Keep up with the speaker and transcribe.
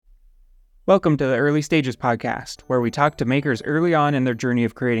Welcome to the Early Stages podcast, where we talk to makers early on in their journey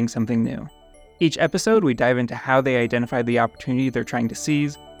of creating something new. Each episode, we dive into how they identified the opportunity they're trying to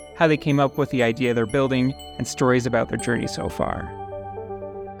seize, how they came up with the idea they're building, and stories about their journey so far.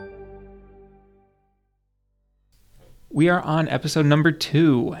 We are on episode number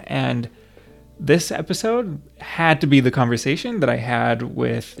 2, and this episode had to be the conversation that I had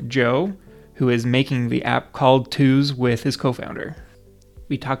with Joe, who is making the app called Tooz with his co-founder.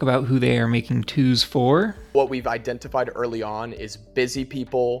 We talk about who they are making Tooz for. What we've identified early on is busy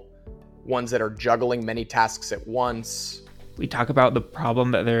people, ones that are juggling many tasks at once. We talk about the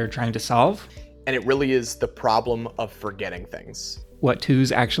problem that they're trying to solve. And it really is the problem of forgetting things. What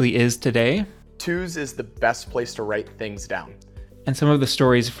Tooz actually is today. Tooz is the best place to write things down. And some of the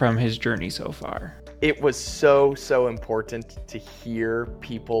stories from his journey so far. It was so important to hear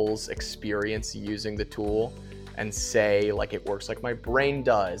people's experience using the tool and say, like, it works like my brain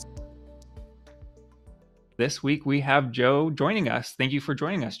does. This week we have Joe joining us. Thank you for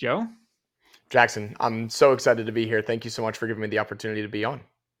joining us, Joe. Jackson, I'm so excited to be here. Thank you so much for giving me the opportunity to be on.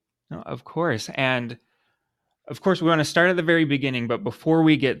 No, of course. And of course, we want to start at the very beginning, but before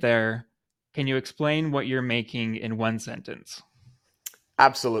we get there, can you explain what you're making in one sentence?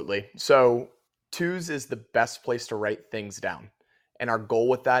 Absolutely. So Tooz is the best place to write things down. And our goal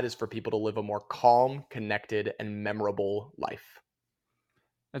with that is for people to live a more calm, connected, and memorable life.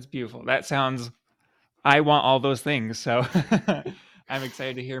 That's beautiful. That sounds, I want all those things. So I'm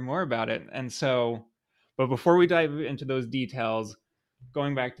excited to hear more about it. And so, but before we dive into those details,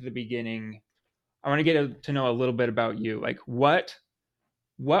 going back to the beginning, I want to get to know a little bit about you. Like what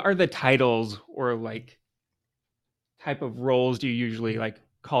are the titles or like type of roles do you usually like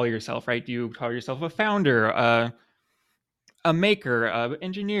call yourself, right? Do you call yourself a founder, a maker, an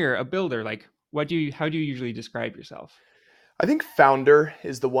engineer, a builder? Like how do you usually describe yourself? I think founder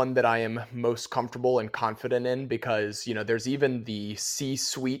is the one that I am most comfortable and confident in because, there's even the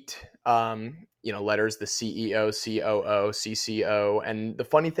C-suite, letters, the CEO, COO, CCO. And the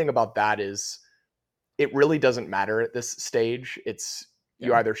funny thing about that is it really doesn't matter at this stage.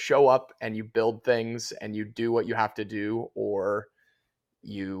 You either show up and you build things and you do what you have to do, or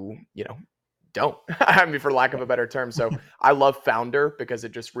you don't. I mean, for lack of a better term. So I love founder because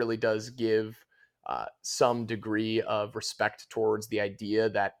it just really does give some degree of respect towards the idea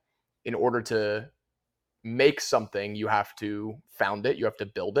that in order to make something, you have to found it, you have to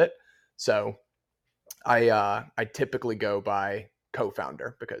build it. So I typically go by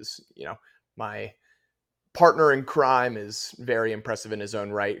co-founder because, my partner in crime is very impressive in his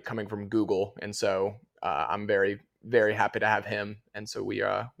own right, coming from Google. And so I'm very, very happy to have him. And so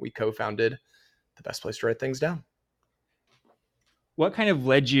we co-founded the best place to write things down. What kind of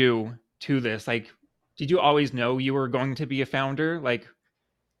led you to this? Like, did you always know you were going to be a founder? Like,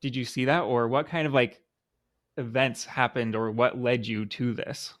 did you see that? Or what kind of like events happened or what led you to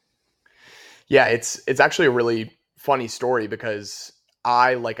this? Yeah, it's actually a really funny story because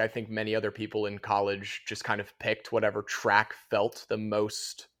I think many other people in college, just kind of picked whatever track felt the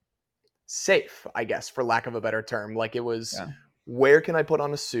most safe, I guess, for lack of a better term. Like it was, where can I put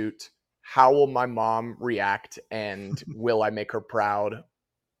on a suit? How will my mom react? And will I make her proud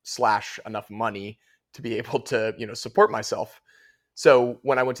 / enough money to be able to, support myself? So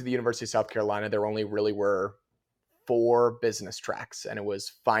when I went to the University of South Carolina, there only really were 4 business tracks, and it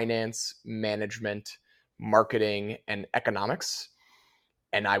was finance, management, marketing, and economics.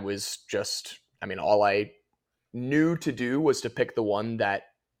 And I was all I knew to do was to pick the one that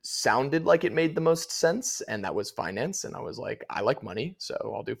sounded like it made the most sense, and that was finance. And I was like, I like money,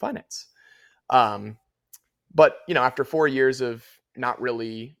 so I'll do finance. But after 4 years of not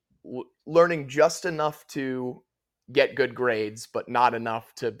really learning just enough to get good grades, but not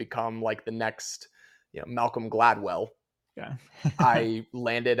enough to become like the next, Malcolm Gladwell, I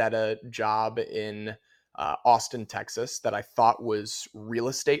landed at a job in Austin, Texas, that I thought was real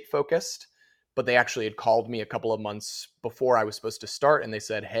estate focused, but they actually had called me a couple of months before I was supposed to start. And they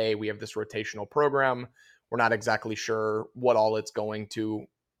said, hey, we have this rotational program. We're not exactly sure what all it's going to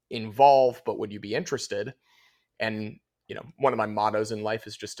involve, but would you be interested? And, one of my mottos in life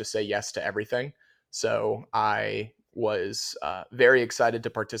is just to say yes to everything. So I was very excited to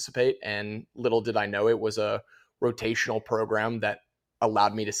participate. And little did I know it was a rotational program that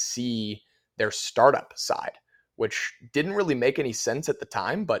allowed me to see their startup side, which didn't really make any sense at the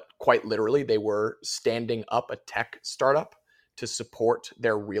time, but quite literally they were standing up a tech startup to support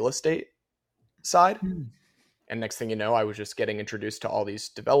their real estate side. And next thing you know, I was just getting introduced to all these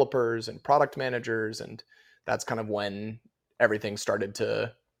developers and product managers. And that's kind of when everything started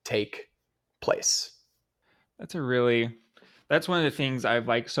to take place. That's that's one of the things I've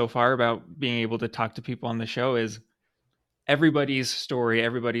liked so far about being able to talk to people on the show is everybody's story,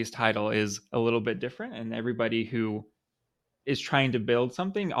 everybody's title is a little bit different, and everybody who is trying to build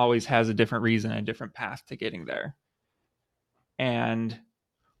something always has a different reason, a different path to getting there. And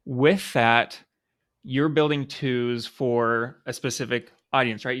with that, you're building twos for a specific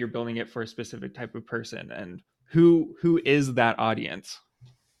audience, right? You're building it for a specific type of person. And who is that audience?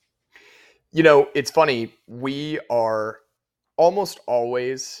 It's funny. We are almost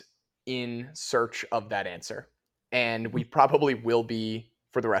always in search of that answer, and we probably will be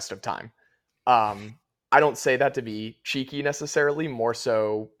for the rest of time. I don't say that to be cheeky necessarily, more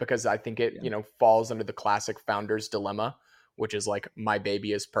so because I think it, falls under the classic founder's dilemma, which is like, my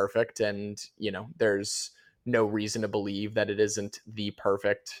baby is perfect, and there's no reason to believe that it isn't the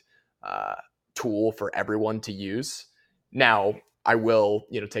perfect tool for everyone to use. Now, I will,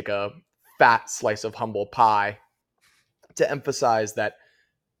 take a fat slice of humble pie to emphasize that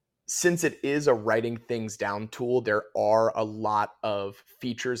since it is a writing things down tool, there are a lot of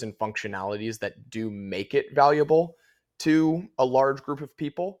features and functionalities that do make it valuable to a large group of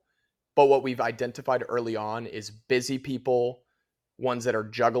people. But what we've identified early on is busy people, ones that are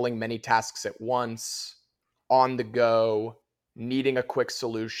juggling many tasks at once, on the go, needing a quick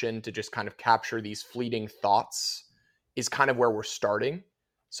solution to just kind of capture these fleeting thoughts is kind of where we're starting.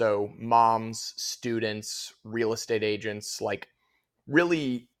 So moms, students, real estate agents, like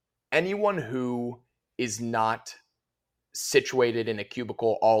really anyone who is not situated in a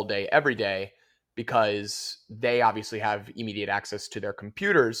cubicle all day, every day, because they obviously have immediate access to their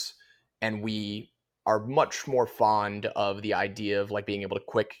computers. And we are much more fond of the idea of like being able to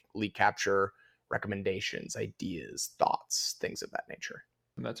quickly capture recommendations, ideas, thoughts, things of that nature.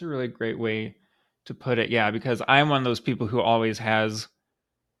 That's a really great way to put it. Yeah, because I'm one of those people who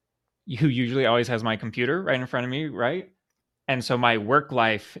usually always has my computer right in front of me, right? And so my work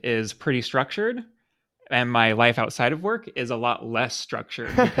life is pretty structured, and my life outside of work is a lot less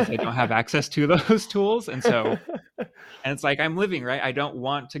structured because I don't have access to those tools. And it's like I'm living, right? I don't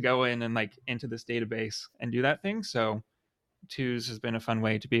want to go in and like into this database and do that thing. So twos has been a fun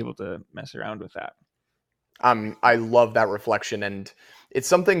way to be able to mess around with that. I love that reflection, and it's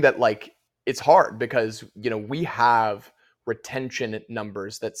something that like it's hard because we have retention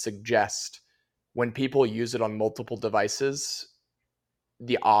numbers that suggest when people use it on multiple devices,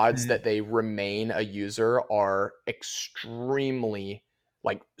 the odds that they remain a user are extremely,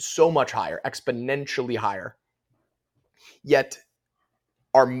 like, so much higher, exponentially higher. Yet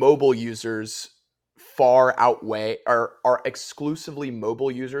our mobile users far outweigh our exclusively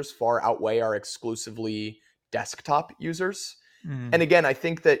mobile users far outweigh our exclusively desktop users. And again, I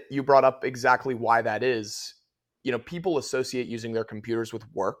think that you brought up exactly why that is. People associate using their computers with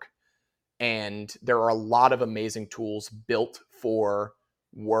work, and there are a lot of amazing tools built for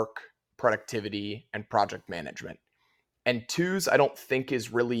work, productivity, and project management. And twos, I don't think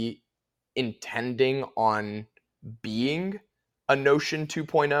is really intending on being a Notion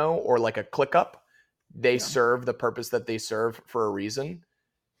 2.0 or like a ClickUp. They serve the purpose that they serve for a reason.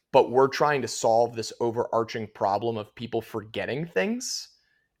 But we're trying to solve this overarching problem of people forgetting things.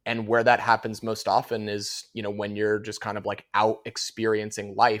 And where that happens most often is, when you're just kind of like out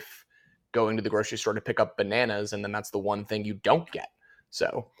experiencing life, going to the grocery store to pick up bananas, and then that's the one thing you don't get.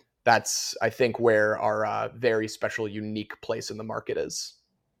 So that's, I think, where our very special, unique place in the market is.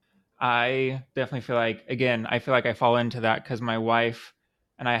 I definitely feel like, again, I feel like I fall into that because my wife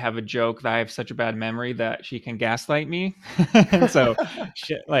and I have a joke that I have such a bad memory that she can gaslight me. And so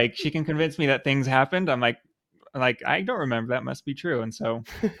she can convince me that things happened. I'm like, I don't remember. That must be true. And so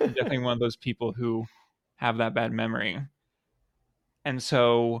I'm definitely one of those people who have that bad memory. And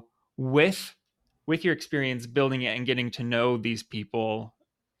so with your experience building it and getting to know these people,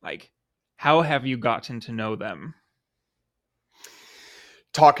 like, how have you gotten to know them?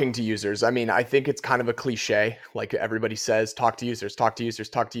 Talking to users. I mean, I think it's kind of a cliche. Like everybody says, talk to users, talk to users,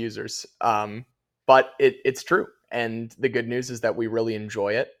 talk to users. But it's true. And the good news is that we really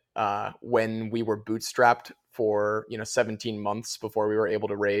enjoy it. When we were bootstrapped for 17 months before we were able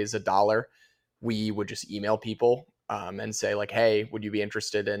to raise $1, we would just email people and say like, hey, would you be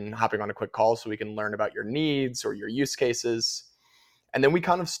interested in hopping on a quick call so we can learn about your needs or your use cases? And then we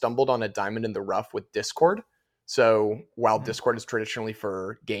kind of stumbled on a diamond in the rough with Discord. So while Discord is traditionally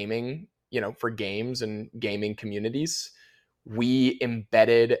for gaming, for games and gaming communities, we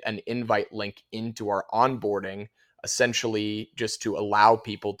embedded an invite link into our onboarding, essentially just to allow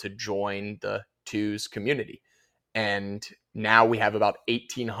people to join the twos community. And now we have about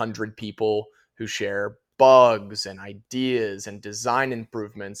 1,800 people who share bugs and ideas and design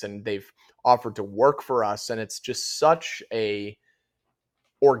improvements, and they've offered to work for us. And it's just such a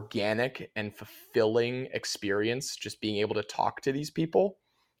organic and fulfilling experience just being able to talk to these people.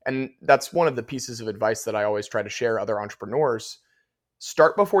 And that's one of the pieces of advice that I always try to share other entrepreneurs.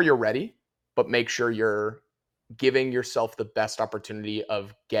 Start before you're ready, but make sure you're giving yourself the best opportunity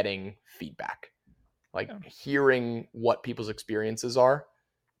of getting feedback, like hearing what people's experiences are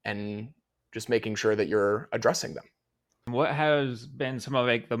and just making sure that you're addressing them. What has been some of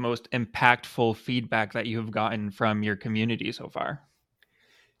like the most impactful feedback that you have gotten from your community so far?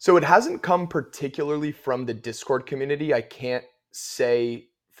 So it hasn't come particularly from the Discord community. I can't say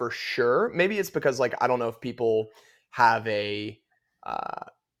for sure. Maybe it's because like I don't know if people have a uh,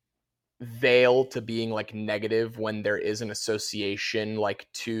 veil to being like negative when there is an association like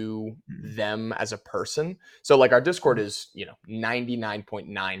to them as a person. So like our Discord is,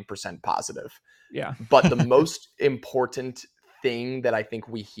 99.9% positive. Yeah. But the most important thing that I think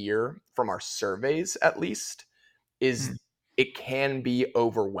we hear from our surveys, at least, is it can be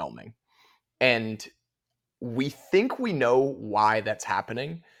overwhelming. And we think we know why that's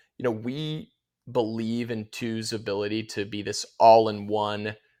happening. We believe in Two's ability to be this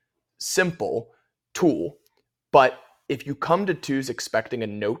all-in-one simple tool. But if you come to Two's expecting a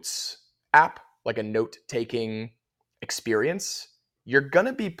notes app, like a note-taking experience, you're going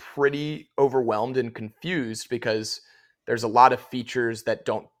to be pretty overwhelmed and confused because there's a lot of features that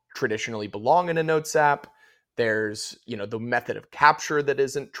don't traditionally belong in a notes app. There's, the method of capture that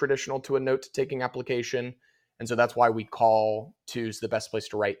isn't traditional to a note-taking application. And so that's why we call Two's the best place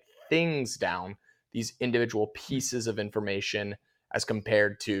to write things down, these individual pieces of information, as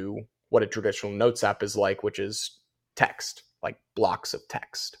compared to what a traditional notes app is like, which is text, like blocks of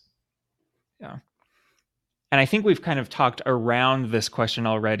text. Yeah. And I think we've kind of talked around this question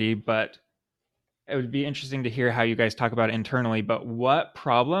already, but it would be interesting to hear how you guys talk about it internally. But what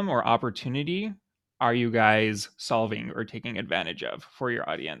problem or opportunity are you guys solving or taking advantage of for your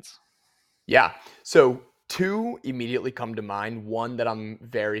audience? Yeah. So two immediately come to mind. One that I'm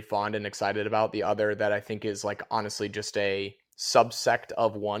very fond and excited about. The other that I think is like honestly just a subsect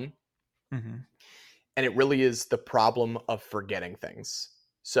of one. Mm-hmm. And it really is the problem of forgetting things.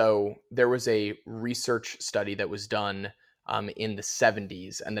 So there was a research study that was done in the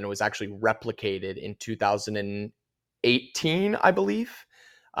 70s, and then it was actually replicated in 2018, I believe,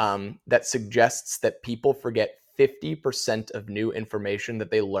 that suggests that people forget 50% of new information that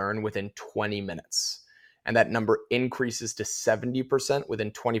they learn within 20 minutes. And that number increases to 70%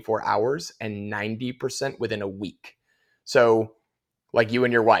 within 24 hours and 90% within a week. So, like you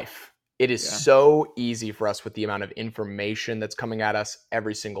and your wife, it is so easy for us with the amount of information that's coming at us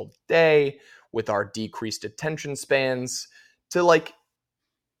every single day, with our decreased attention spans, to like,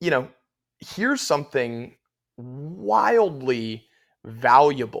 hear something wildly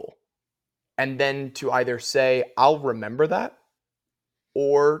valuable and then to either say, I'll remember that,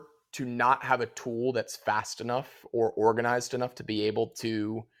 or to not have a tool that's fast enough or organized enough to be able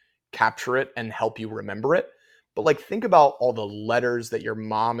to capture it and help you remember it. But like, think about all the letters that your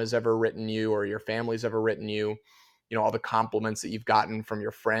mom has ever written you or your family's ever written you, all the compliments that you've gotten from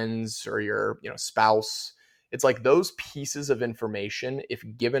your friends or your, spouse. It's like those pieces of information, if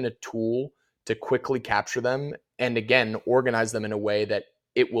given a tool to quickly capture them and again, organize them in a way that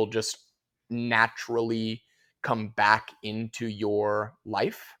it will just naturally come back into your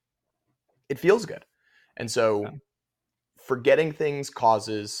life, it feels good. And so forgetting things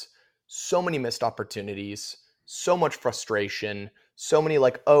causes so many missed opportunities, so much frustration, so many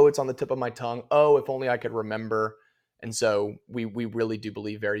like, oh, it's on the tip of my tongue. Oh, if only I could remember. And so we really do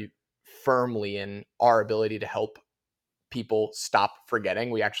believe very firmly in our ability to help people stop forgetting.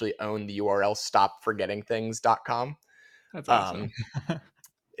 We actually own the URL stopforgettingthings.com. That's awesome.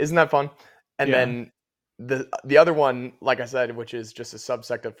 Isn't that fun? And then the other one, like I said, which is just a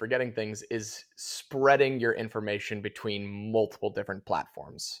subsect of forgetting things, is spreading your information between multiple different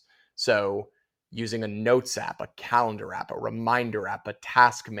platforms. So using a notes app, a calendar app, a reminder app, a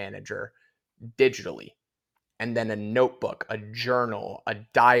task manager digitally, and then a notebook, a journal, a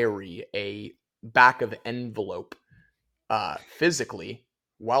diary, a back of envelope physically,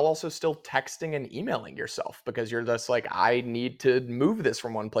 while also still texting and emailing yourself because you're just like, I need to move this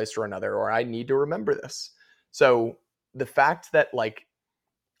from one place to another, or I need to remember this. So the fact that like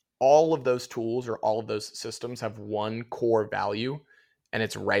all of those tools or all of those systems have one core value, and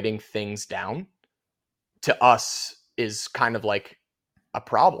it's writing things down, to us is kind of like a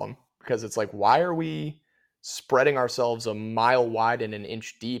problem, because it's like, why are we spreading ourselves a mile wide and an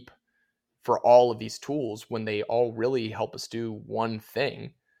inch deep for all of these tools when they all really help us do one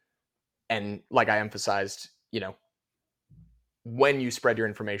thing? And like I emphasized, when you spread your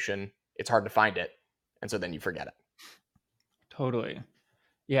information, it's hard to find it. And so then you forget it. Totally.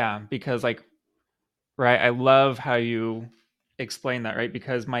 Yeah, because like, right, I love how you explain that, right?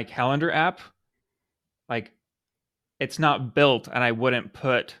 Because my calendar app, like, it's not built and I wouldn't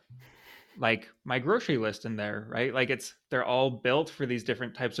put like my grocery list in there, right? Like they're all built for these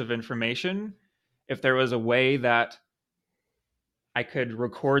different types of information. If there was a way that I could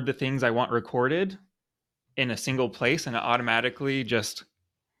record the things I want recorded in a single place and it automatically just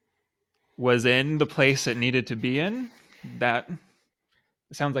was in the place it needed to be in, that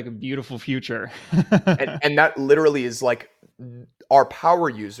sounds like a beautiful future. And that literally is like, our power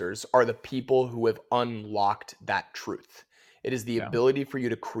users are the people who have unlocked that truth. It is the Yeah. ability for you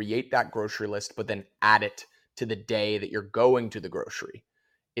to create that grocery list, but then add it to the day that you're going to the grocery.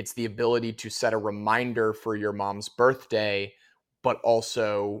 It's the ability to set a reminder for your mom's birthday, but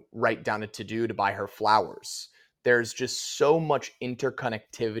also write down a to-do to buy her flowers. There's just so much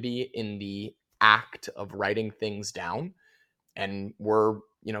interconnectivity in the act of writing things down. And we're,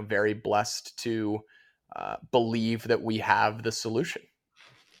 very blessed to believe that we have the solution.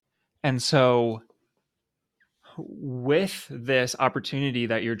 And so, with this opportunity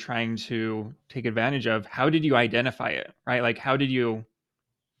that you're trying to take advantage of, how did you identify it, right? Like, how did you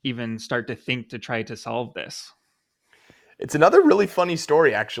even start to think to try to solve this? It's another really funny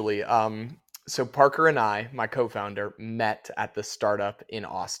story, actually. So Parker and I, my co-founder, met at the startup in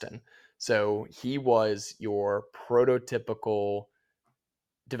Austin. So he was your prototypical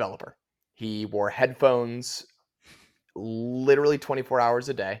developer. He wore headphones literally 24 hours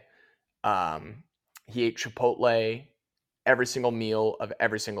a day. He ate Chipotle every single meal of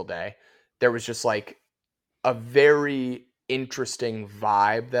every single day. There was just like a very interesting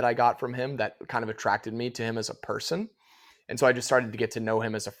vibe that I got from him that kind of attracted me to him as a person. And so I just started to get to know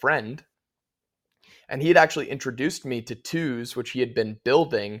him as a friend. And he had actually introduced me to Twos, which he had been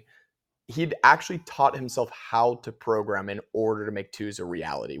building. He'd actually taught himself how to program in order to make Twos a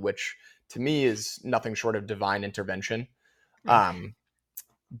reality, which to me is nothing short of divine intervention.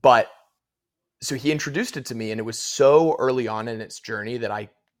 But so he introduced it to me, and it was so early on in its journey that I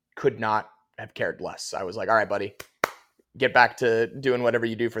could not have cared less. I was like, all right, buddy, get back to doing whatever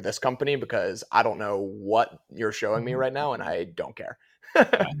you do for this company, because I don't know what you're showing me right now and I don't care.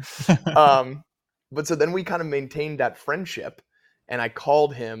 But so then we kind of maintained that friendship, and I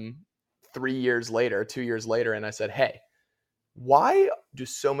called him 2 years later, and I said, hey, why do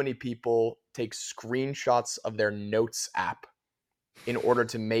so many people take screenshots of their notes app in order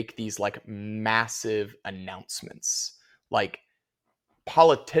to make these like massive announcements? Like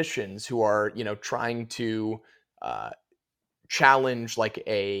politicians who are, trying to challenge like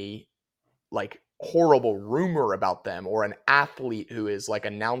a horrible rumor about them, or an athlete who is like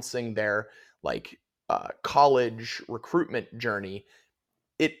announcing their like college recruitment journey.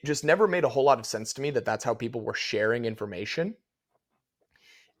 It just never made a whole lot of sense to me that that's how people were sharing information.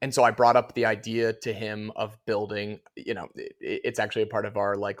 And so I brought up the idea to him of building, it's actually a part of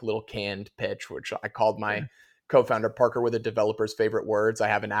our like little canned pitch, which I called my co-founder Parker with a developer's favorite words. I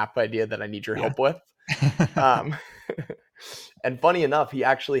have an app idea that I need your help with. And funny enough, he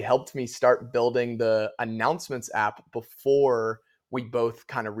actually helped me start building the announcements app before we both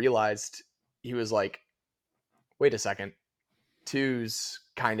kind of realized. He was like, wait a second, Twos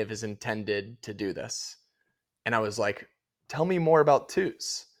kind of is intended to do this. And I was like, tell me more about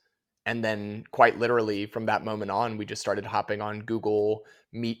Twos. And then quite literally from that moment on, we just started hopping on Google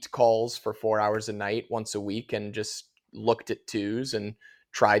Meet calls for 4 hours a night, once a week, and just looked at Twos and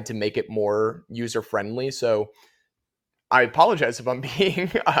tried to make it more user friendly. So I apologize if I'm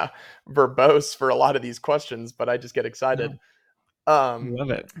being verbose for a lot of these questions, but I just get excited.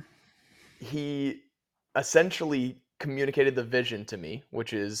 Love it. He essentially communicated the vision to me,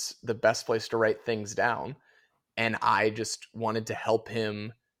 which is the best place to write things down. And I just wanted to help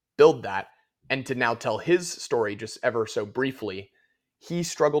him build that. And to now tell his story just ever so briefly, he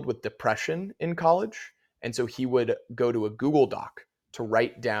struggled with depression in college. And so he would go to a Google Doc to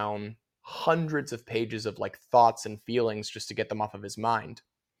write down hundreds of pages of like thoughts and feelings just to get them off of his mind.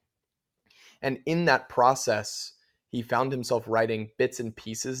 And in that process, he found himself writing bits and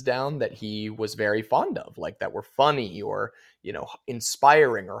pieces down that he was very fond of, like that were funny or,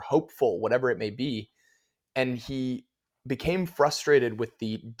 inspiring or hopeful, whatever it may be. And he became frustrated with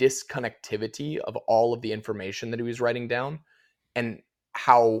the disconnectivity of all of the information that he was writing down, and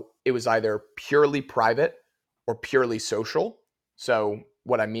how it was either purely private or purely social. So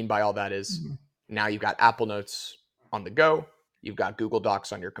what I mean by all that is, now you've got Apple Notes on the go, you've got Google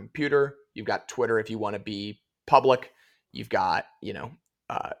Docs on your computer, you've got Twitter if you want to be public, you've got,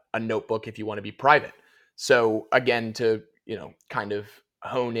 a notebook if you want to be private. So again, to, kind of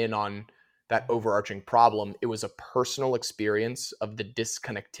hone in on that overarching problem, it was a personal experience of the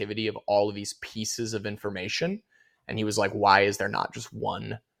disconnectivity of all of these pieces of information. And he was like, why is there not just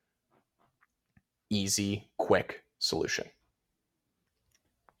one easy, quick solution?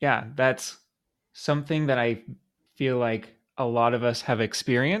 Yeah, that's something that I feel like a lot of us have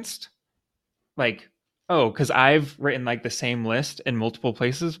experienced. Like, oh, because I've written like the same list in multiple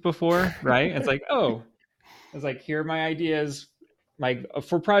places before, right? It's like, oh, it's like, here are my ideas, like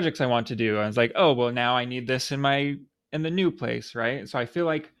for projects I want to do. I was like, oh, well, now I need this in the new place, right? So I feel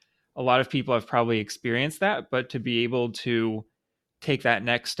like a lot of people have probably experienced that, but to be able to take that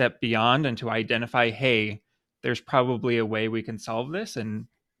next step beyond and to identify, hey, there's probably a way we can solve this, and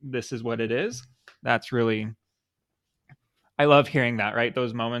this is what it is. That's really, I love hearing that, right?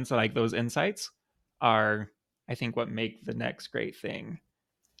 Those moments, like those insights are, I think, what make the next great thing.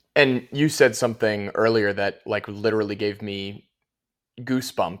 And you said something earlier that like literally gave me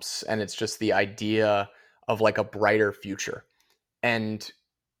goosebumps, and it's just the idea of like a brighter future. And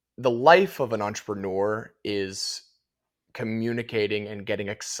the life of an entrepreneur is communicating and getting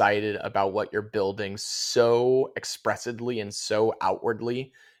excited about what you're building so expressively and so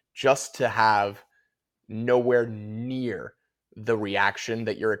outwardly, just to have nowhere near the reaction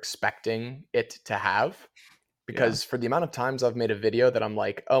that you're expecting it to have. Yeah. Because for the amount of times I've made a video that I'm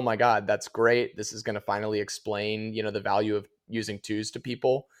like, oh my God, that's great. This is going to finally explain, the value of using twos to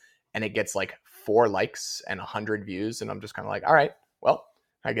people. And it gets like 4 likes and 100 views. And I'm just kind of like, all right, well,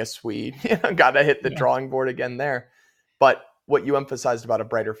 I guess we got to hit the drawing board again there. But what you emphasized about a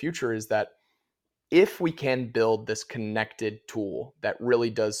brighter future is that if we can build this connected tool that really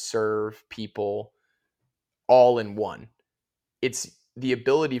does serve people all in one, it's the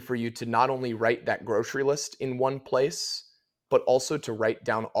ability for you to not only write that grocery list in one place, but also to write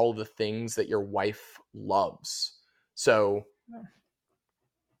down all the things that your wife loves. So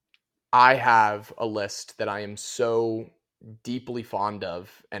I have a list that I am so deeply fond of.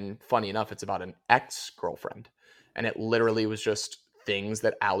 And funny enough, it's about an ex-girlfriend. And it literally was just things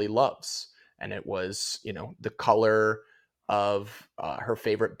that Allie loves. And it was, the color of her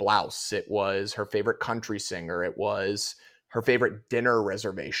favorite blouse. It was her favorite country singer. It was her favorite dinner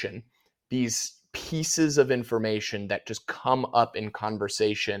reservation. These pieces of information that just come up in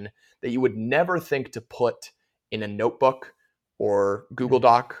conversation that you would never think to put in a notebook or Google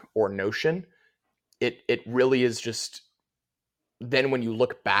Doc or Notion. It really is just, then when you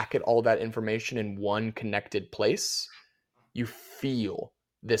look back at all that information in one connected place, you feel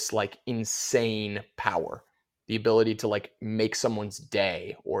this like insane power, the ability to like make someone's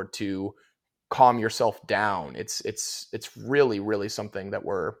day or to calm yourself down. It's really, really something that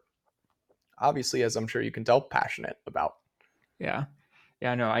we're obviously, as I'm sure you can tell, passionate about. Yeah.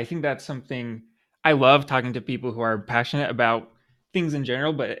 Yeah, no, I think that's something I love, talking to people who are passionate about things in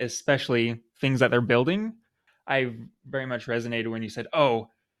general, but especially things that they're building. I very much resonated when you said, "Oh,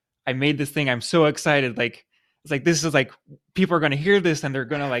 I made this thing. I'm so excited." Like, it's like, this is like, people are going to hear this and they're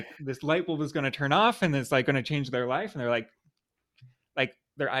going to like, this light bulb is going to turn off and it's like going to change their life. And they're like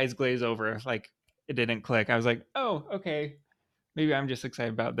their eyes glaze over. Like, it didn't click. I was like, oh, okay, maybe I'm just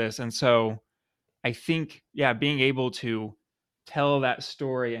excited about this. And so I think, yeah, being able to tell that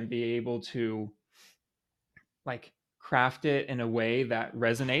story and be able to like craft it in a way that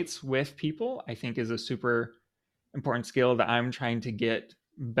resonates with people, I think is a super important skill that I'm trying to get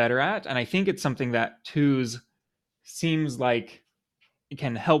better at. And I think it's something that Twos seems like it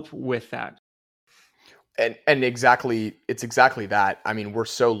can help with that. And exactly, it's exactly that. I mean, we're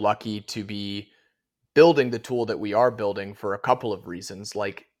so lucky to be building the tool that we are building for a couple of reasons.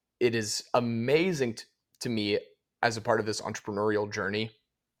 Like, it is amazing to me as a part of this entrepreneurial journey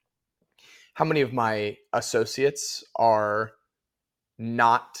how many of my associates are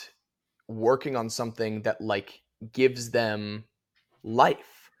not working on something that like gives them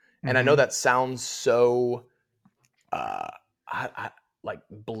life. And I know that sounds so like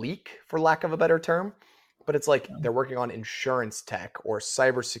bleak, for lack of a better term, but it's like they're working on insurance tech or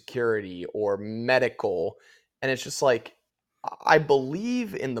cybersecurity or medical. And it's just like, I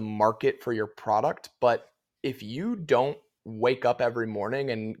believe in the market for your product, but if you don't wake up every morning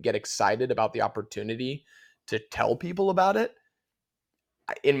and get excited about the opportunity to tell people about it,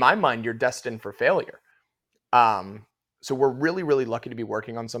 in my mind, you're destined for failure. So we're really, really lucky to be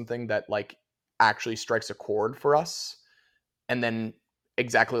working on something that like actually strikes a chord for us. And then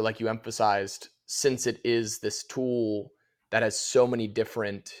exactly like you emphasized, since it is this tool that has so many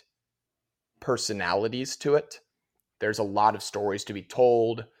different personalities to it, there's a lot of stories to be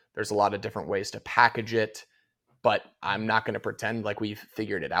told. There's a lot of different ways to package it. but I'm not going to pretend like we've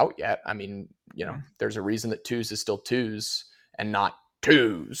figured it out yet. I mean, there's a reason that twos is still twos and not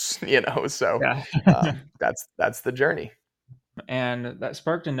twos, so Yeah. that's the journey. And that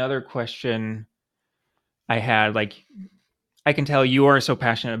sparked another question I had. Like, I can tell you are so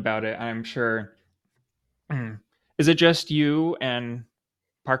passionate about it. I'm sure. Is it just you and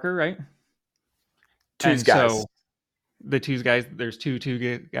Parker, right? Twos And guys. so the two guys, there's two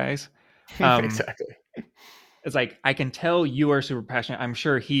guys. Exactly. It's like, I can tell you are super passionate. I'm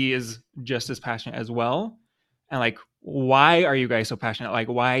sure he is just as passionate as well. And like, why are you guys so passionate? Like,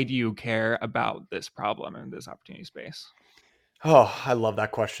 why do you care about this problem and this opportunity space? Oh, I love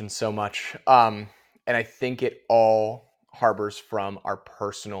that question so much. And I think it all harbors from our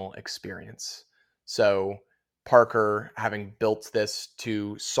personal experience. So Parker, having built this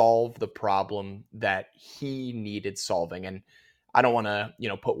to solve the problem that he needed solving, and I don't want to,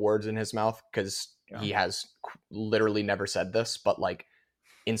 put words in his mouth because he has literally never said this, but like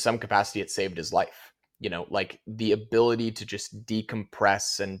in some capacity, it saved his life. Like the ability to just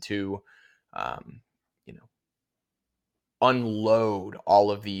decompress and to, unload all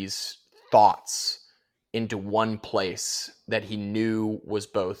of these thoughts into one place that he knew was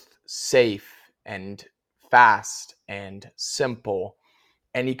both safe and fast and simple,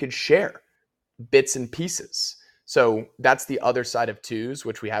 and he could share bits and pieces. So that's the other side of twos,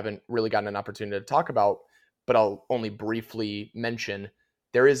 which we haven't really gotten an opportunity to talk about, but I'll only briefly mention.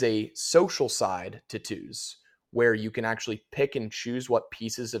 There is a social side to twos where you can actually pick and choose what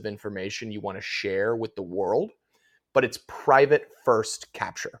pieces of information you want to share with the world, but it's private first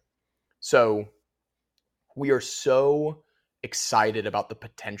capture. So we are so excited about the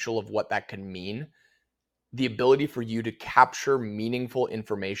potential of what that can mean. The ability for you to capture meaningful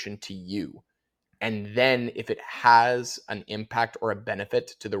information to you. And then if it has an impact or a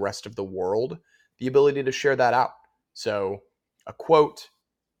benefit to the rest of the world, the ability to share that out. So a quote,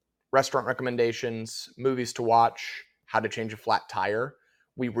 restaurant recommendations, movies to watch, how to change a flat tire.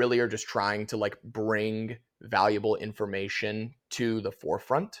 We really are just trying to like bring valuable information to the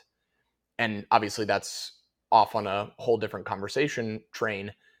forefront. And obviously that's off on a whole different conversation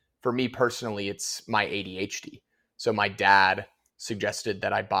train. For me personally, it's my ADHD. So my dad suggested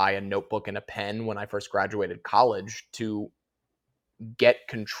that I buy a notebook and a pen when I first graduated college to get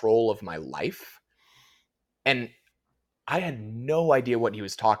control of my life. And I had no idea what he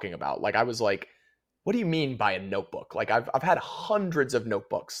was talking about. Like I was like, what do you mean by a notebook? Like I've had hundreds of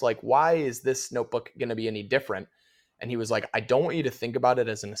notebooks. Like why is this notebook going to be any different? And he was like, I don't want you to think about it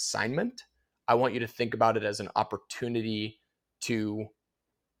as an assignment. I want you to think about it as an opportunity to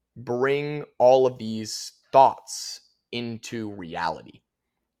bring all of these thoughts into reality.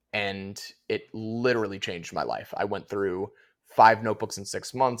 And it literally changed my life. I went through 5 notebooks in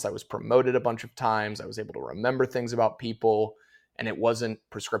 6 months. I was promoted a bunch of times. I was able to remember things about people. And it wasn't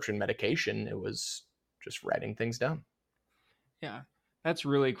prescription medication. It was just writing things down. Yeah, that's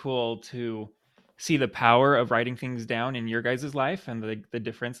really cool to see the power of writing things down in your guys' life and the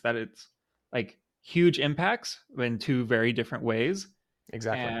difference that it's like huge impacts in two very different ways.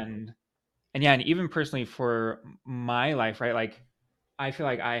 Exactly. And yeah, and even personally for my life, right? Like I feel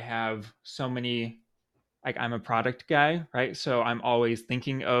like I have so many, like I'm a product guy, right? So I'm always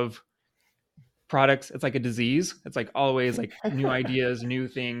thinking of products. It's like a disease. It's like always like new ideas, new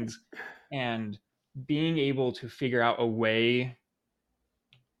things, and being able to figure out a way.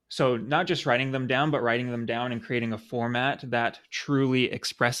 So not just writing them down, but writing them down and creating a format that truly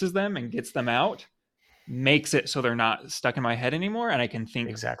expresses them and gets them out makes it so they're not stuck in my head anymore and I can think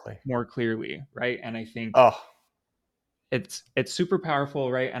exactly more clearly, right? And I think it's super powerful,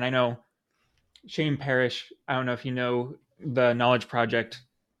 right? And I know Shane Parrish, I don't know if you know the Knowledge Project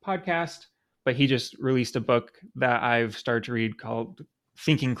podcast, but he just released a book that I've started to read called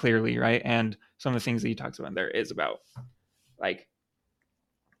Thinking Clearly, right? And some of the things that he talks about in there is about like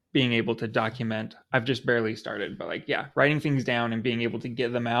being able to document. I've just barely started, but like, yeah, writing things down and being able to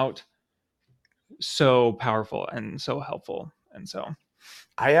get them out, so powerful and so helpful. And so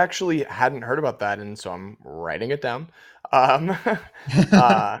I actually hadn't heard about that, and so I'm writing it down.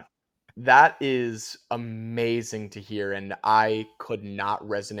 That is amazing to hear, and I could not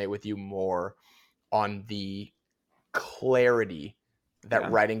resonate with you more on the clarity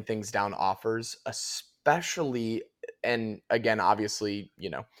that writing things down offers, especially, and again, obviously,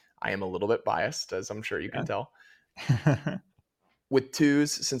 I am a little bit biased, as I'm sure you can tell. With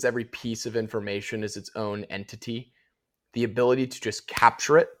twos, since every piece of information is its own entity, the ability to just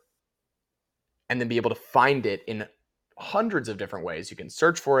capture it and then be able to find it in hundreds of different ways. You can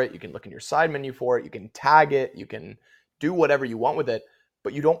search for it, you can look in your side menu for it, you can tag it, you can do whatever you want with it,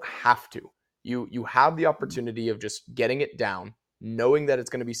 but you don't have to. You have the opportunity of just getting it down, knowing that it's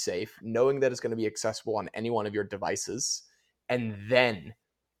going to be safe, knowing that it's going to be accessible on any one of your devices, and then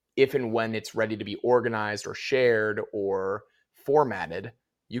if and when it's ready to be organized or shared or formatted,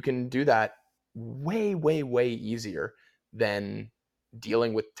 you can do that way, way, way easier than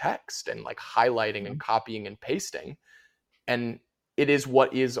dealing with text and like highlighting and copying and pasting. And it is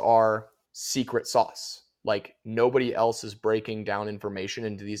what is our secret sauce. Like nobody else is breaking down information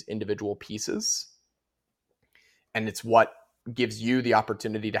into these individual pieces. And it's what gives you the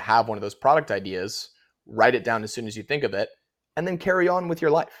opportunity to have one of those product ideas, write it down as soon as you think of it, and then carry on with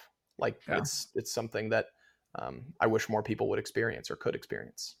your life. Like it's something that I wish more people would experience or could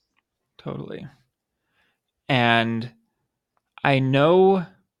experience. Totally. And I know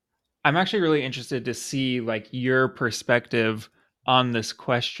I'm actually really interested to see like your perspective on this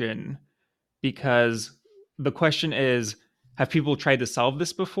question, because the question is, have people tried to solve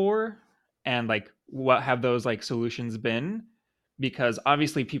this before? And like, what have those like solutions been? Because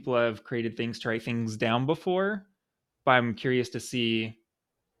obviously people have created things to write things down before, but I'm curious to see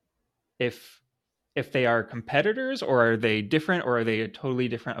if they are competitors, or are they different, or are they a totally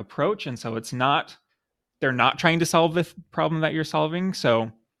different approach? And so they're not trying to solve this problem that you're solving.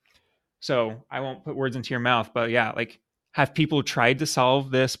 So I won't put words into your mouth, but yeah, like, have people tried to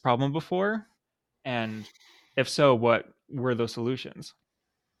solve this problem before? And if so, what were those solutions?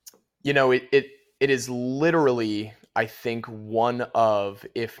 You know, it is literally, I think, one of,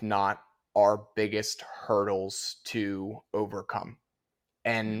 if not our biggest hurdles to overcome.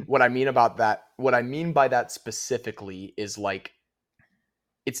 And what I mean by that specifically is like,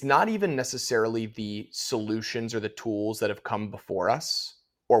 it's not even necessarily the solutions or the tools that have come before us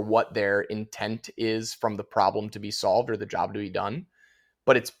or what their intent is from the problem to be solved or the job to be done,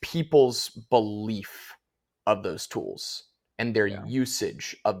 but it's people's belief of those tools and their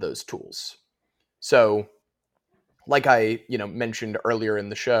usage of those tools. So, like I, mentioned earlier in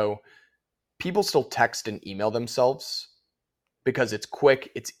the show, people still text and email themselves because it's quick,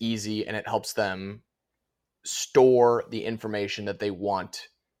 it's easy, and it helps them store the information that they want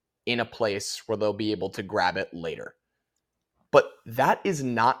in a place where they'll be able to grab it later. But that is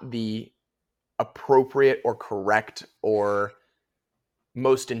not the appropriate or correct or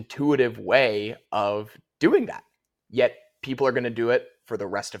most intuitive way of doing that. Yet people are going to do it for the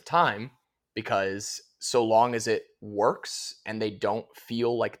rest of time because so long as it works and they don't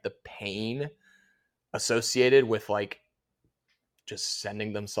feel like the pain associated with like just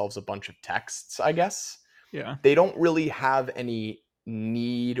sending themselves a bunch of texts, I guess. Yeah. They don't really have any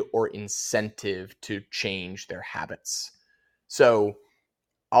need or incentive to change their habits. So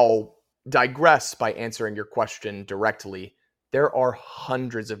I'll digress by answering your question directly. There are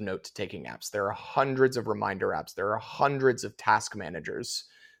hundreds of note-taking apps. There are hundreds of reminder apps. There are hundreds of task managers.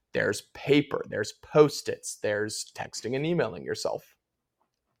 There's paper. There's Post-its. There's texting and emailing yourself.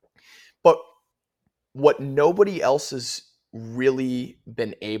 But what nobody else has really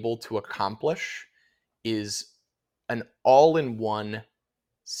been able to accomplish is an all-in-one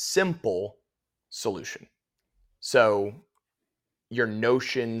simple solution. So your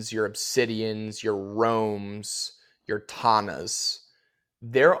Notions, your Obsidians, your Roams, your Tanas,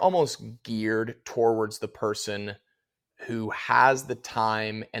 they're almost geared towards the person who has the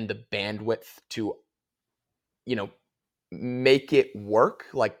time and the bandwidth to, make it work,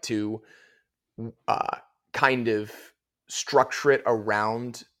 like to kind of structure it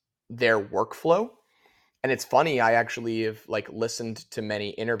around their workflow. And it's funny, I actually have like listened to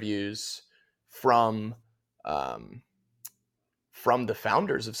many interviews from the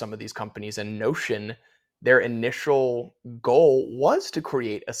founders of some of these companies, and Notion, their initial goal was to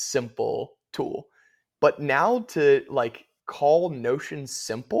create a simple tool. But now to like call Notion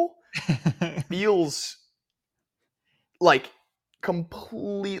simple feels like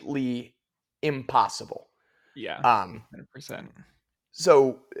completely impossible. Yeah. 100%.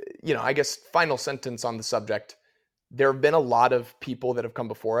 So, I guess final sentence on the subject. There have been a lot of people that have come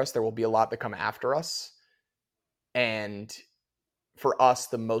before us. There will be a lot that come after us. And for us,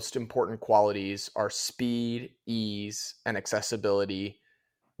 the most important qualities are speed, ease, and accessibility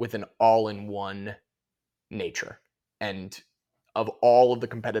with an all-in-one nature. And of all of the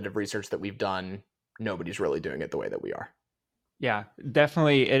competitive research that we've done, nobody's really doing it the way that we are. Yeah,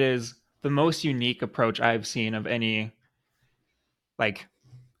 definitely. It is the most unique approach I've seen of any, like,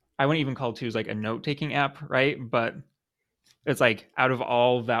 I wouldn't even call Two's like a note-taking app, right? But it's like, out of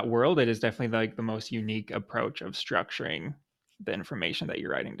all that world, it is definitely like the most unique approach of structuring the information that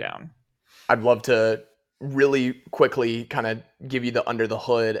you're writing down. I'd love to really quickly kind of give you the under the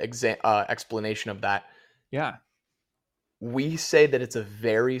hood explanation of that. Yeah. we say that it's a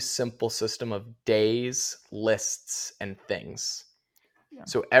very simple system of days, lists, and things. Yeah.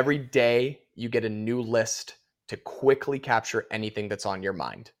 So every day you get a new list to quickly capture anything that's on your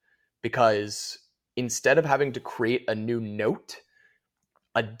mind. Because instead of having to create a new note,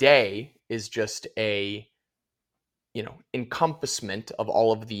 a day is just a encompassment of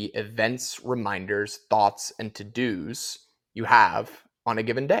all of the events, reminders, thoughts, and to-dos you have on a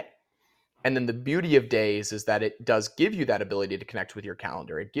given day. And then the beauty of days is that it does give you that ability to connect with your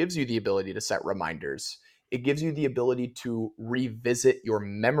calendar. It gives you the ability to set reminders. It gives you the ability to revisit your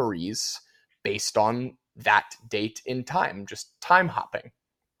memories based on that date in time, just time hopping.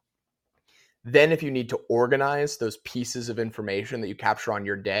 Then if you need to organize those pieces of information that you capture on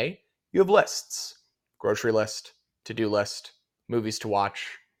your day, you have lists: grocery list, to-do list, movies to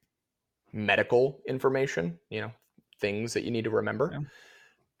watch, medical information, things that you need to remember. Yeah.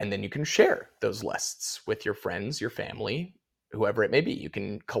 And then you can share those lists with your friends, your family, whoever it may be. You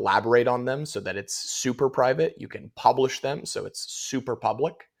can collaborate on them so that it's super private. You can publish them so it's super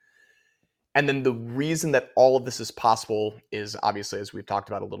public. And then the reason that all of this is possible is obviously, as we've talked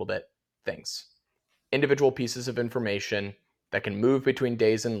about a little bit, things. Individual pieces of information that can move between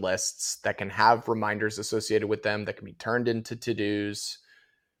days and lists, that can have reminders associated with them, that can be turned into to-dos.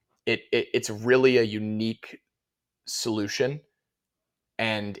 It's really a unique solution.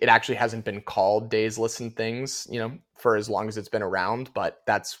 And it actually hasn't been called Days, Lists, and Things, for as long as it's been around, but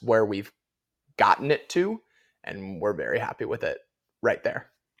that's where we've gotten it to, and we're very happy with it right there.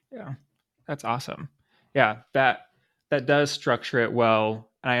 Yeah, that's awesome. Yeah, that does structure it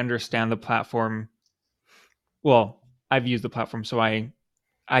well. And I understand the platform. Well, I've used the platform, so I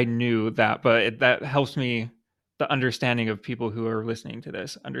knew that, but that helps me, the understanding of people who are listening to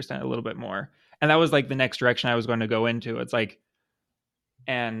this, understand a little bit more. And that was like the next direction I was going to go into. It's like,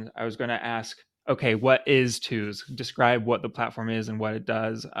 and I was going to ask, okay, what is Twos? Describe what the platform is and what it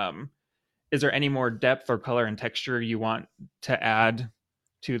does. Is there any more depth or color and texture you want to add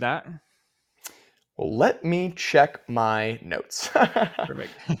to that? Well, let me check my notes.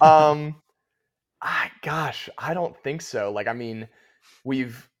 Perfect. Gosh, I don't think so.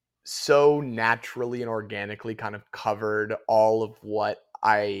 We've so naturally and organically kind of covered all of what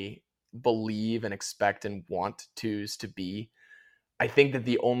I believe and expect and want Twos to be. I think that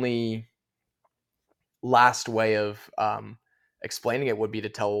the only last way of explaining it would be to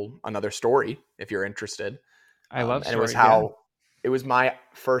tell another story if you're interested. I love stories. And it was how it was my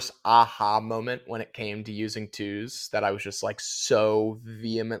first aha moment when it came to using Twos, that I was just like so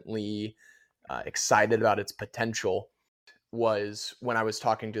vehemently excited about its potential, was when I was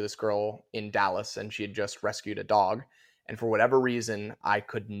talking to this girl in Dallas, and she had just rescued a dog. And for whatever reason, I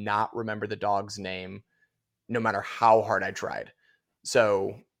could not remember the dog's name, no matter how hard I tried.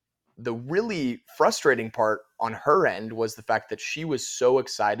 So the really frustrating part on her end was the fact that she was so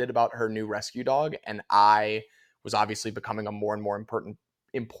excited about her new rescue dog, and I was obviously becoming a more and more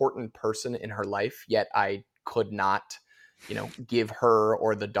important person in her life, yet I could not, give her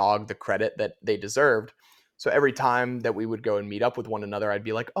or the dog the credit that they deserved. So every time that we would go and meet up with one another, I'd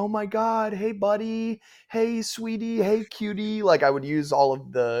be like, "Oh my God, hey buddy, hey sweetie, hey cutie." Like, I would use all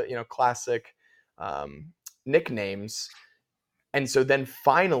of the, classic nicknames. And so then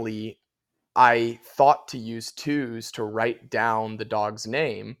finally, I thought to use Twos to write down the dog's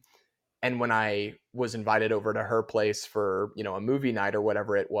name. And when I was invited over to her place for, a movie night or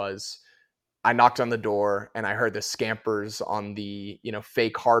whatever it was, I knocked on the door and I heard the scampers on the,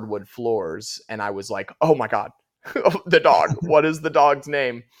 fake hardwood floors. And I was like, "Oh my God, the dog, what is the dog's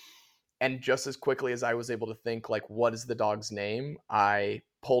name?" And just as quickly as I was able to think, like, what is the dog's name, I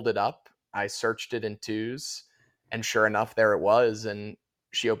pulled it up, I searched it in Twos, and sure enough, there it was. And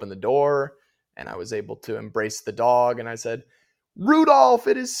she opened the door and I was able to embrace the dog. And I said, "Rudolph,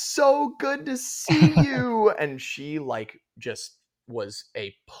 it is so good to see you." And she just was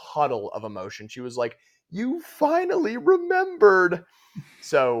a puddle of emotion. She was like, "You finally remembered."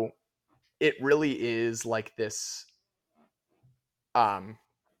 So it really is like this,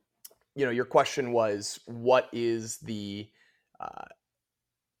 your question was, what is the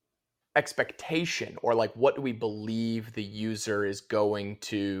expectation, or what do we believe the user is going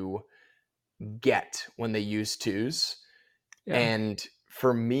to get when they use Twos? Yeah. And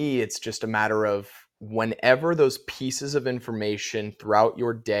for me, it's just a matter of, whenever those pieces of information throughout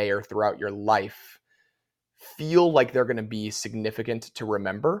your day or throughout your life feel like they're going to be significant to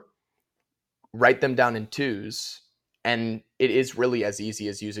remember, write them down in Twos. And it is really as easy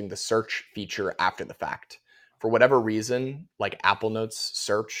as using the search feature after the fact. For whatever reason, Apple Notes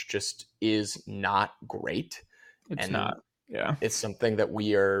search just is not great. It's not. Yeah. It's something that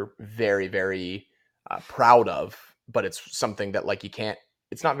we are very, very proud of but it's something that like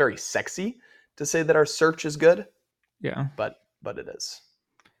it's not very sexy to say that our search is good. Yeah. But it is.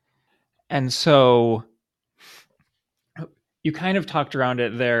 And so you kind of talked around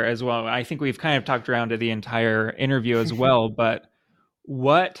it there as well. I think we've kind of talked around it the entire interview as well, but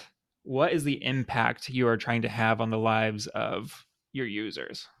what is the impact you are trying to have on the lives of your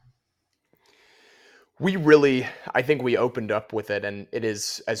users? I think we opened up with it, and it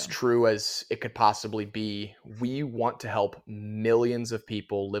is as true as it could possibly be. We want to help millions of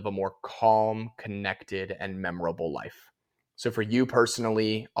people live a more calm, connected, and memorable life. So for you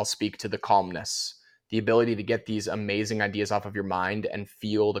personally, I'll speak to the calmness, the ability to get these amazing ideas off of your mind and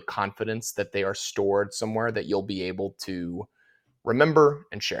feel the confidence that they are stored somewhere that you'll be able to remember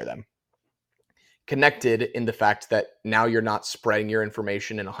and share them. Connected in the fact that now you're not spreading your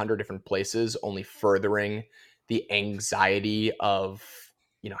information in 100 different places, only furthering the anxiety of,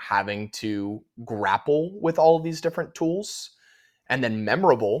 having to grapple with all of these different tools. And then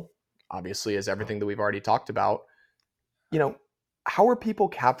memorable, obviously, is everything that we've already talked about. How are people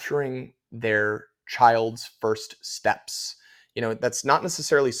capturing their child's first steps? That's not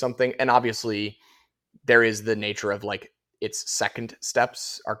necessarily something, and obviously there is the nature of like its second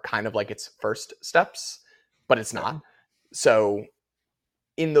steps are kind of like its first steps, but it's not. So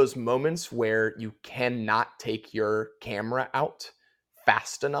in those moments where you cannot take your camera out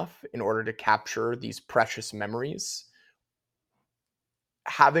fast enough in order to capture these precious memories,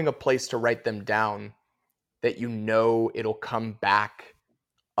 having a place to write them down that it'll come back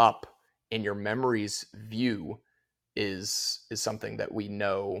up in your memories view is something that we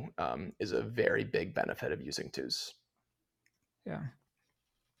know is a very big benefit of using Tooz. Yeah.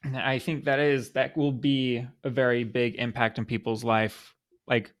 I think that will be a very big impact in people's life,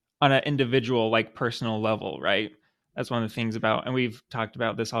 like on an individual, like personal level, right? That's one of the things about, and we've talked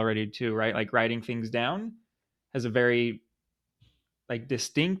about this already too, right? Like writing things down has a very like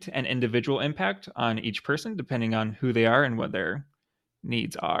distinct and individual impact on each person, depending on who they are and what their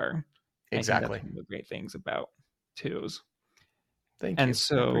needs are. Exactly. I think that's one of the great things about Tooz. Thank you. I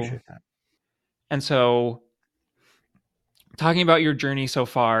appreciate that. And so talking about your journey so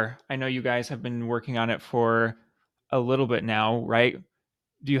far, I know you guys have been working on it for a little bit now, right?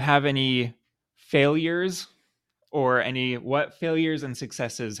 Do you have any failures or what failures and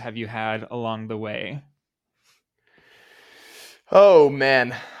successes have you had along the way? Oh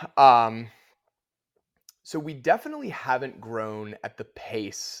man. So we definitely haven't grown at the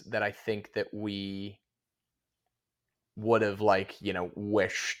pace that I think that we would have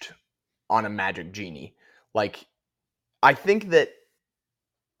wished on a magic genie. Like I think that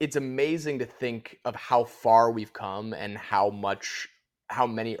it's amazing to think of how far we've come and how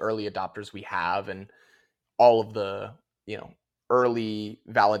many early adopters we have and all of the, early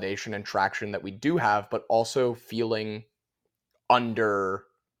validation and traction that we do have, but also feeling under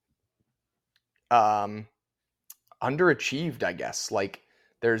underachieved, I guess. Like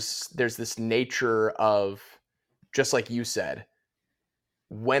there's this nature of, just like you said,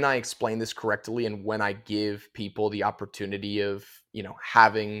 when I explain this correctly and when I give people the opportunity of,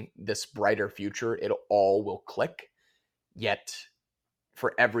 having this brighter future, it all will click. Yet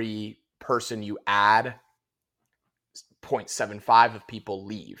for every person you add, 0.75 of people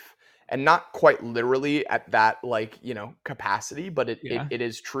leave. And not quite literally at that capacity, but it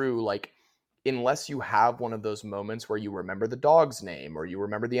is true. Like unless you have one of those moments where you remember the dog's name or you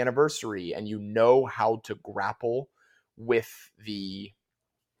remember the anniversary and you know how to grapple with the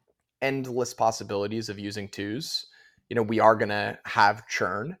endless possibilities of using Tooz, we are going to have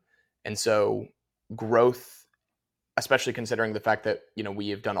churn. And so growth, especially considering the fact that, we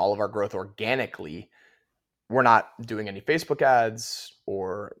have done all of our growth organically, we're not doing any Facebook ads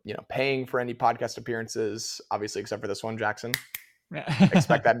or, paying for any podcast appearances, obviously, except for this one, Jackson.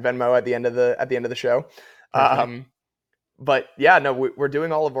 Expect that Venmo at the end of the show. But yeah, no, we're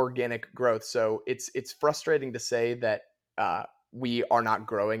doing all of organic growth. So it's frustrating to say that we are not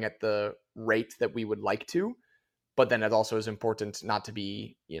growing at the rate that we would like to, but then it also is important not to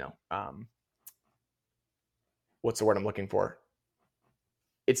be, what's the word I'm looking for?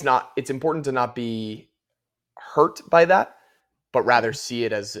 It's important to not be hurt by that, but rather see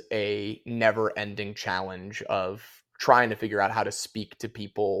it as a never-ending challenge of trying to figure out how to speak to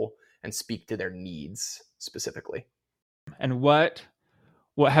people and speak to their needs specifically. And what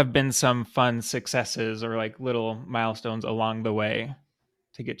have been some fun successes or like little milestones along the way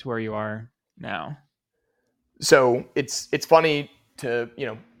to get to where you are now? So it's funny to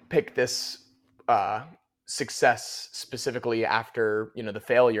pick this success specifically after the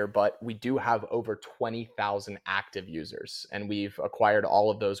failure, but we do have over 20,000 active users, and we've acquired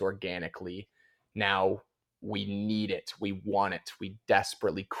all of those organically. Now we need it, we want it, we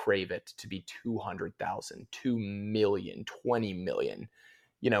desperately crave it to be 200,000, 2 million, 20 million,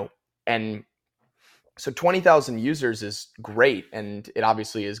 and so 20,000 users is great. And it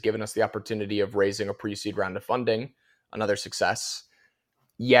obviously has given us the opportunity of raising a pre-seed round of funding, another success.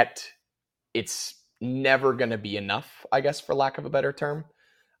 Yet it's never going to be enough, I guess, for lack of a better term.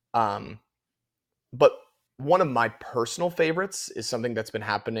 But one of my personal favorites is something that's been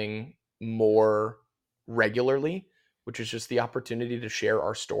happening more regularly, which is just the opportunity to share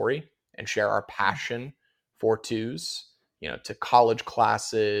our story and share our passion for twos, to college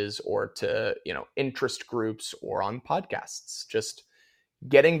classes or to, interest groups or on podcasts. Just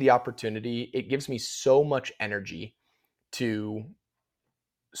getting the opportunity, it gives me so much energy to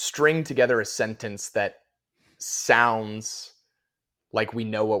string together a sentence that sounds like we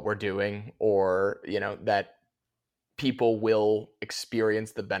know what we're doing, or, that people will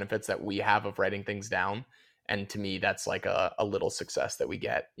experience the benefits that we have of writing things down. And to me, that's like a little success that we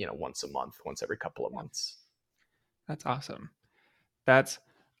get, once a month, once every couple of months. That's awesome.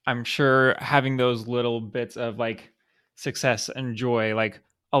 I'm sure having those little bits of like success and joy, like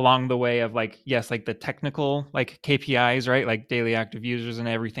along the way of like, yes, like the technical like KPIs, right? Like daily active users and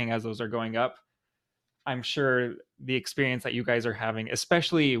everything as those are going up. I'm sure the experience that you guys are having,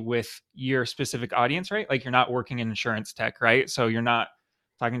 especially with your specific audience, right? Like you're not working in insurance tech, right? So you're not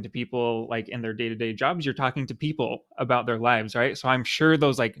talking to people like in their day-to-day jobs. You're talking to people about their lives, right? So I'm sure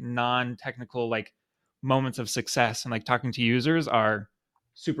those like non-technical like moments of success and like talking to users are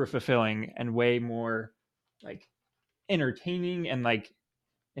super fulfilling and way more like entertaining and like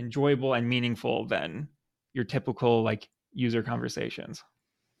enjoyable and meaningful than your typical like user conversations.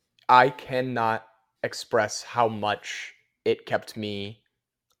 I cannot express how much it kept me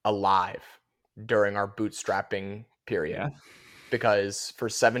alive during our bootstrapping period. Yeah. Because for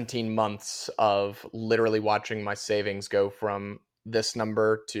 17 months of literally watching my savings go from this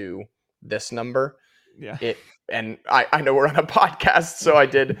number to this number, Yeah. And I know we're on a podcast, so I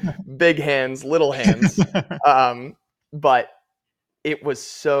did big hands, little hands. But it was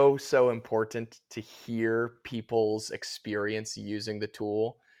so, so important to hear people's experience using the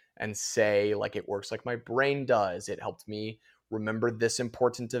tool and say, like, it works like my brain does. It helped me remember this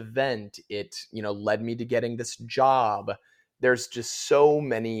important event. It, led me to getting this job. There's just so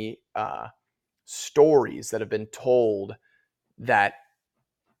many stories that have been told that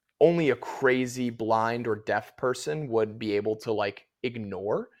only a crazy blind or deaf person would be able to like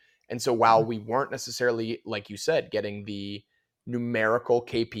ignore. And so while we weren't necessarily, like you said, getting the numerical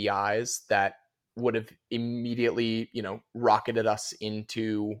KPIs that would have immediately, rocketed us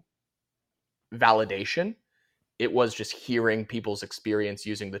into validation, it was just hearing people's experience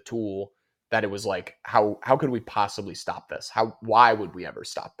using the tool that it was like, how could we possibly stop this? Why would we ever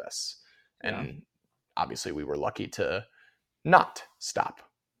stop this? And obviously we were lucky to not stop.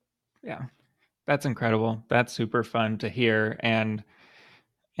 Yeah. That's incredible. That's super fun to hear and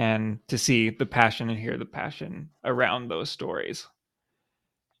to see the passion and hear the passion around those stories.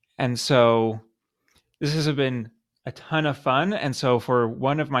 And so this has been a ton of fun. And so for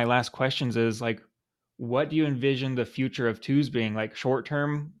one of my last questions is like, what do you envision the future of twos being, like short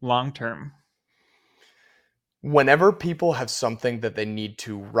term, long term? Whenever people have something that they need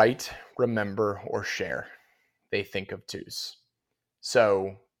to write, remember, or share, they think of twos.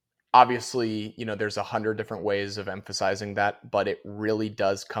 So obviously, there's 100 different ways of emphasizing that, but it really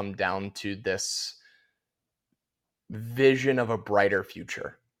does come down to this vision of a brighter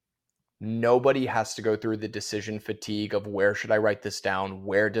future. Nobody has to go through the decision fatigue of where should I write this down?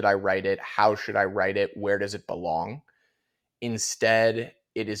 Where did I write it? How should I write it? Where does it belong? Instead,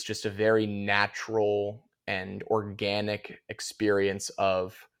 it is just a very natural and organic experience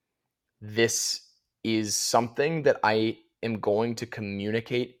of, this is something that I am going to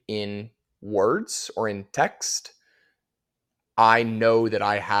communicate in words or in text. I know that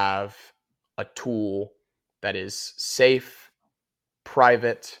I have a tool that is safe,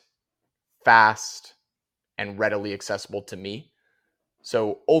 private, fast, and readily accessible to me.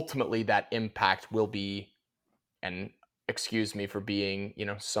 So ultimately that impact will be, and excuse me for being,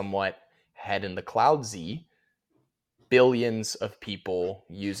 somewhat head in the cloudsy, billions of people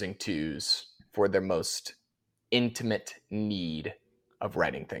using twos for their most intimate need of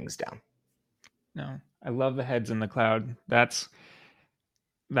writing things down. No, I love the heads in the cloud. That's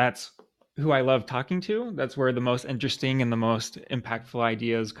who I love talking to. That's where the most interesting and the most impactful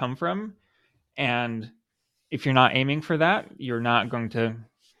ideas come from. And if you're not aiming for that, you're not going to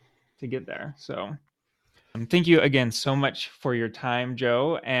get there. So thank you again so much for your time,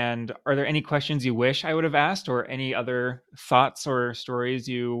 Joe. And are there any questions you wish I would have asked, or any other thoughts or stories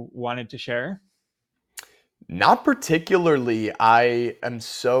you wanted to share? Not particularly. I am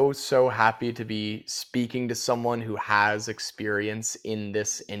so happy to be speaking to someone who has experience in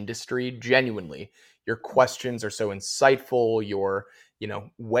this industry. Genuinely, your questions are so insightful. Your,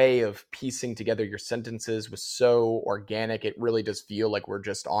 way of piecing together your sentences was so organic. It really does feel like we're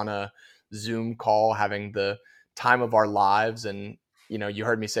just on a Zoom call having the time of our lives. And, you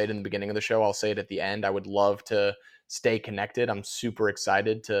heard me say it in the beginning of the show. I'll say it at the end. I would love to stay connected. I'm super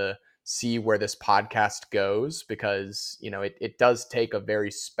excited to see where this podcast goes, because it does take a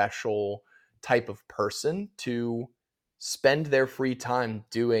very special type of person to spend their free time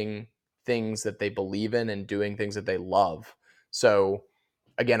doing things that they believe in and doing things that they love. So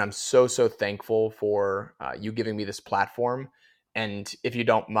again, I'm so thankful for you giving me this platform. And if you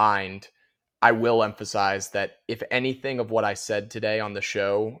don't mind, I will emphasize that if anything of what I said today on the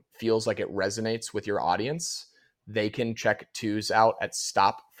show feels like it resonates with your audience, they can check Twos out at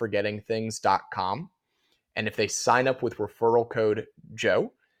stopforgettingthings.com. And if they sign up with referral code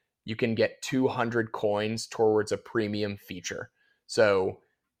Joe, you can get 200 coins towards a premium feature. So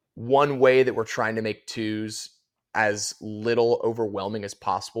one way that we're trying to make Twos as little overwhelming as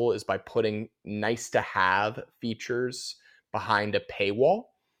possible is by putting nice to have features behind a paywall,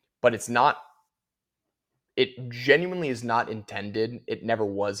 but it genuinely is not intended. It never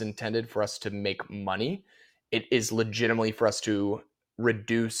was intended for us to make money. It is legitimately for us to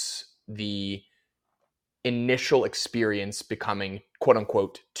reduce the initial experience becoming quote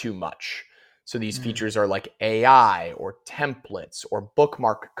unquote too much. So these features are like AI or templates or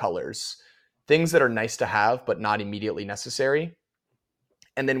bookmark colors, things that are nice to have, but not immediately necessary.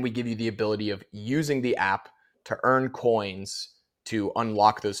 And then we give you the ability of using the app to earn coins to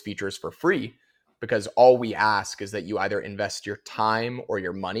unlock those features for free, because all we ask is that you either invest your time or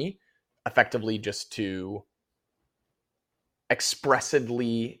your money effectively just to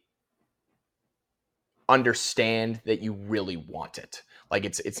expressively understand that you really want it. Like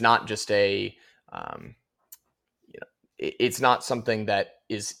it's not just it's not something that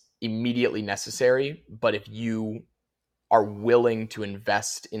is immediately necessary, but if you are willing to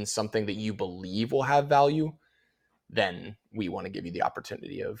invest in something that you believe will have value, then we want to give you the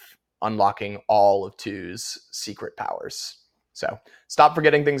opportunity of unlocking all of Two's secret powers. So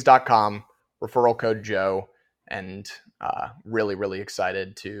stopforgettingthings.com, referral code Joe, and really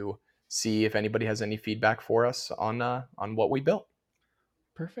excited to see if anybody has any feedback for us on what we built.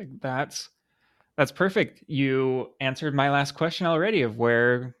 Perfect. That's perfect. You answered my last question already of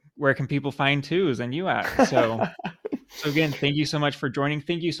where can people find Twos and you at. So again, thank you so much for joining.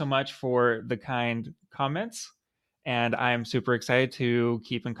 Thank you so much for the kind comments. And I'm super excited to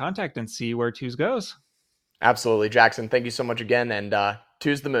keep in contact and see where Twos goes. Absolutely, Jackson. Thank you so much again. And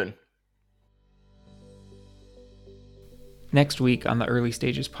Two's the moon. Next week on the Early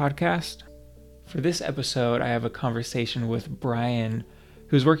Stages podcast, for this episode, I have a conversation with Brian,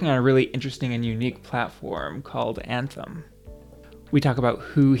 who's working on a really interesting and unique platform called Anthem. We talk about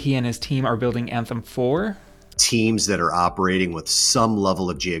who he and his team are building Anthem for. Teams that are operating with some level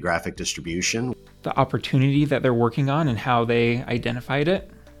of geographic distribution. The opportunity that they're working on and how they identified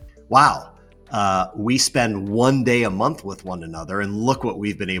it. Wow. We spend one day a month with one another, and look what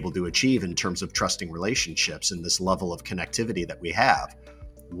we've been able to achieve in terms of trusting relationships and this level of connectivity that we have.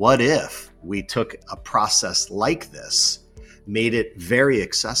 What if we took a process like this, made it very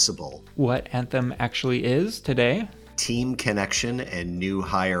accessible? What Anthem actually is today. Team connection and new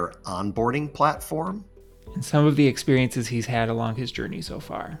hire onboarding platform. And some of the experiences he's had along his journey so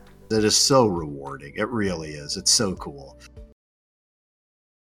far. That is so rewarding. It really is. It's so cool.